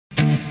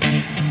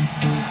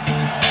I'm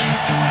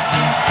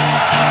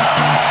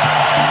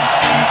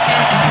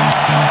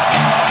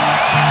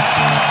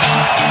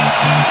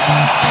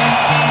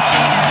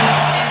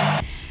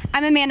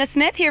Amanda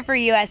Smith here for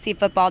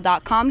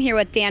USCFootball.com, here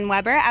with Dan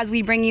Weber as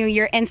we bring you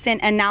your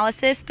instant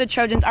analysis. The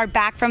Trojans are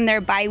back from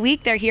their bye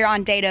week. They're here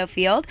on Dedeaux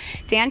Field.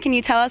 Dan, can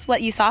you tell us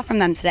what you saw from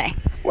them today?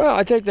 Well,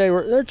 I think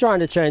they're trying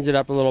to change it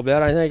up a little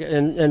bit. I think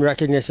in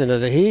recognition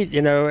of the heat,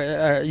 you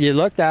know, you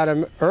looked at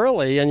them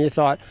early and you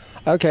thought,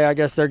 okay, I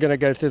guess they're going to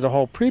go through the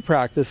whole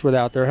pre-practice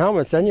without their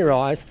helmets. Then you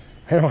realize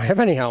they don't have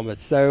any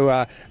helmets.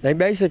 So they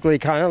basically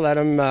kind of let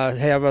them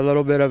have a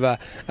little bit of a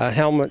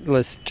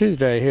helmetless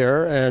Tuesday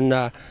here, and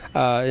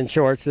in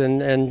shorts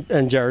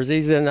and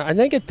jerseys. And I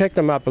think it picked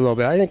them up a little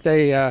bit. I think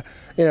they,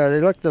 you know,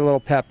 they looked a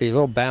little peppy, a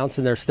little bounce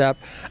in their step.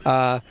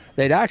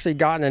 They'd actually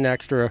gotten an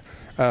extra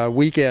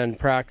weekend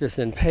practice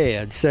in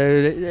pads, so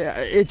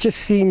it just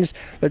seems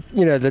that,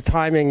 you know, the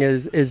timing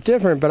is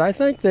different. But I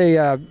think they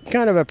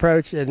kind of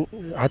approach, and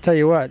I'll tell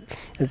you what,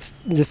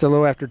 it's just a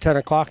little after 10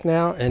 o'clock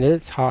now, and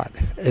it's hot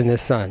in the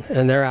sun,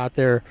 and they're out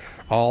there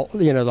all,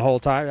 you know, the whole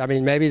time. I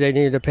mean, maybe they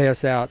needed to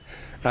pass out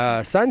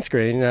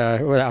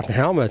sunscreen without the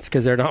helmets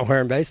because they're not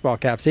wearing baseball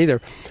caps either.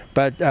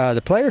 But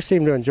the players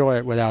seem to enjoy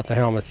it without the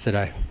helmets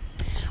today.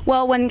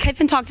 Well, when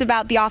Kiffin talked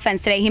about the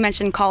offense today, he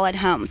mentioned call it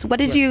homes. What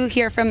did you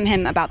hear from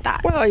him about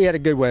that? Well, he had a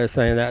good way of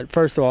saying that.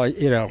 First of all,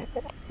 you know,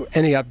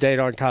 any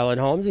update on Khaled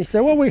Holmes? He said,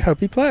 well, we hope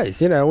he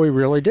plays. You know, we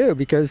really do,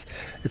 because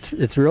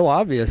it's real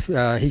obvious.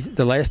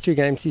 The last two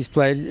games he's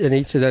played, in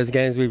each of those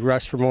games we've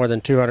rushed for more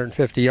than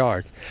 250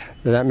 yards.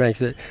 So that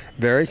makes it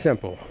very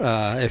simple.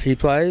 If he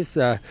plays,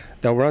 they'll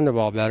run the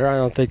ball better. I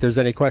don't think there's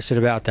any question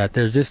about that.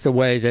 There's just a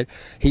way that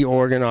he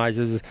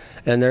organizes,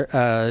 and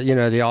you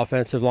know, the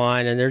offensive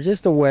line, and there's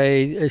just a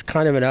way, it's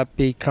kind of an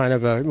upbeat, kind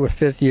of a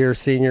fifth-year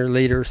senior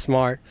leader,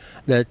 smart,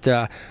 that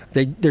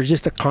there's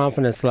just a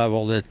confidence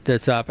level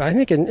that's up. I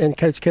think in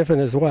Coach Kiffin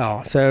as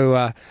well.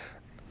 So,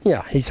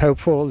 yeah, he's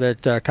hopeful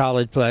that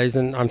Khaled plays,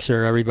 and I'm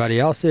sure everybody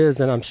else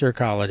is, and I'm sure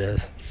Khaled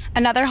is.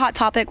 Another hot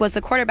topic was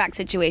the quarterback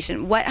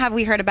situation. What have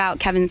we heard about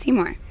Kevin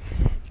Seymour?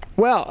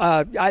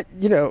 Well,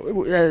 you know,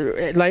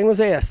 Lane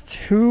was asked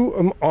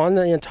who on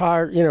the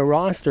entire, you know,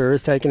 roster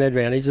is taking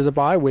advantage of the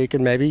bye week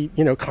and maybe,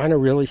 you know, kind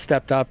of really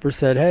stepped up or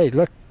said, hey,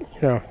 look,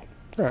 you know,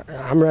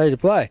 I'm ready to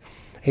play.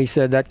 He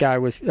said that guy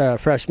was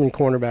freshman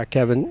cornerback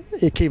Kevon,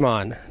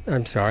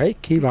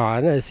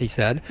 as he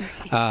said.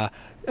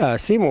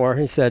 Seymour,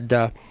 he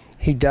said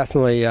he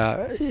definitely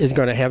is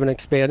going to have an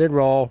expanded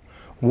role.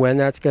 When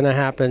that's going to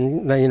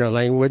happen, you know,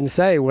 Lane wouldn't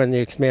say when the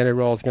expanded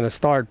role is going to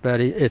start,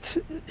 but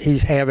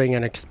he's having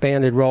an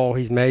expanded role.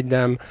 He's made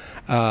them,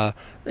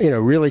 you know,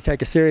 really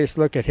take a serious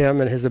look at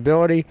him and his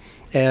ability,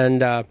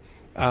 and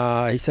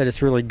he said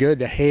it's really good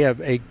to have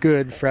a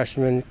good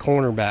freshman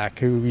cornerback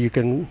who you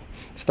can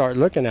start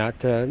looking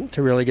at to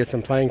really get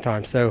some playing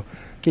time. So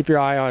keep your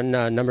eye on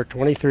number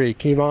 23,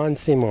 Kevon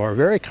Seymour.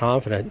 Very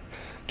confident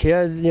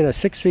kid, you know,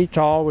 6 feet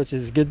tall, which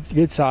is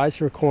good size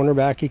for a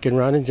cornerback. He can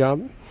run and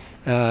jump.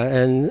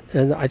 And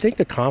I think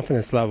the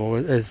confidence level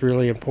is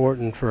really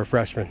important for a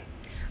freshman.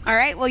 All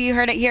right, well, you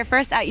heard it here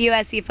first at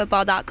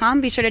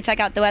USCFootball.com. Be sure to check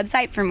out the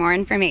website for more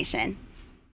information.